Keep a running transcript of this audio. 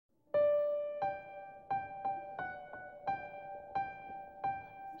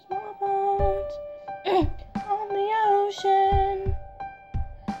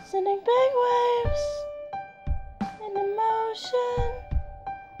sending big waves in emotion,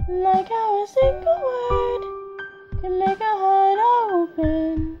 like how a single word can make a heart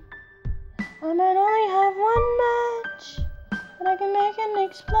open. I might only have one match, but I can make an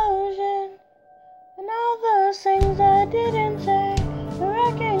explosion. And all those things I didn't say, the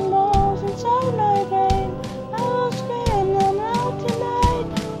wrecking balls inside my brain, I will scream them out tonight.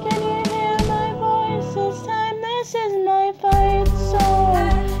 Can you hear my voice this time? This is my fight song.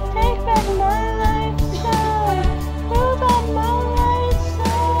 Take back my life song. Prove I'm my right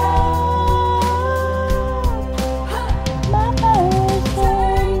song. My power is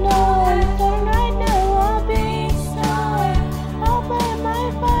turned on. Turn right now, I'll be strong. I'll play my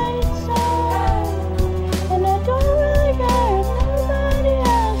fight song. And I don't really care if nobody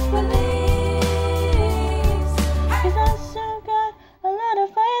else believes, 'cause I still got a lot of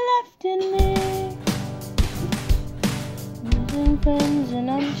fight left in me. Losing friends and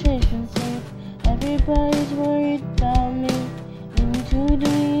I'm chasing safe. Everybody's worried about me. In too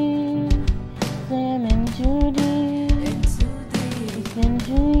deep, say I'm in too deep. It's been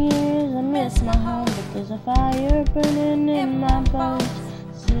 2 years, I miss my home, but there's a fire burning in my bones.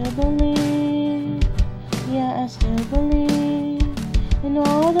 Still believe, yeah, I still believe in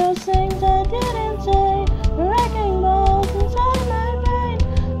all those things I didn't say. The wrecking balls inside my brain,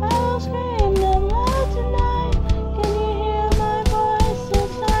 I will scream them loud tonight. Can you hear my voice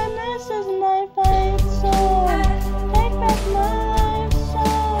this time? This is my fight song. Take back my life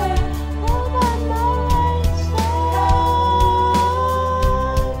song. Prove I'm my right song.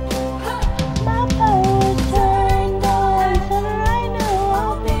 My power's turned on, so right now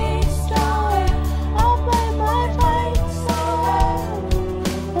I'll be strong. I'll play my fight song.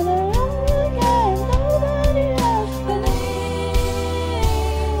 And I don't really care if nobody else believes,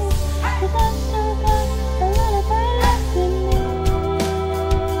 'cause I still got a lot of fight left in me.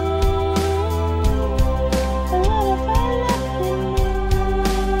 A lot of fight left in me.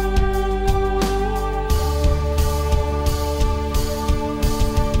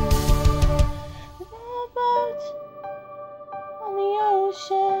 Small boats on the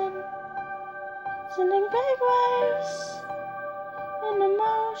ocean, sending big waves in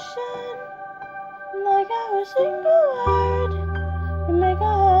emotion, like how a single word can make a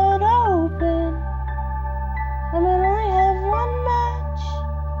heart open. I might only have one match,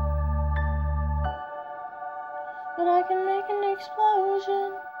 but I can make an explosion.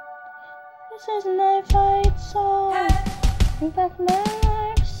 This is my fight song. Bring back my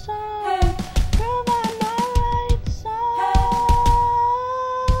life song. Prove I'm my right song.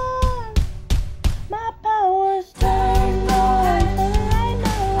 My power's turned on, so right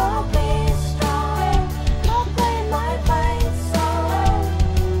now I'll be strong. I'll play my fight song.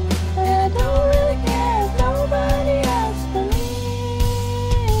 And I don't really care if nobody else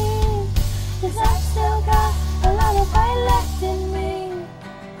believes, 'cause I still got a lot of fight left in me.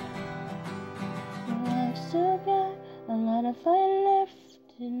 I've still got a lot of fight left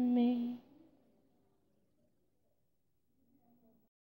in me.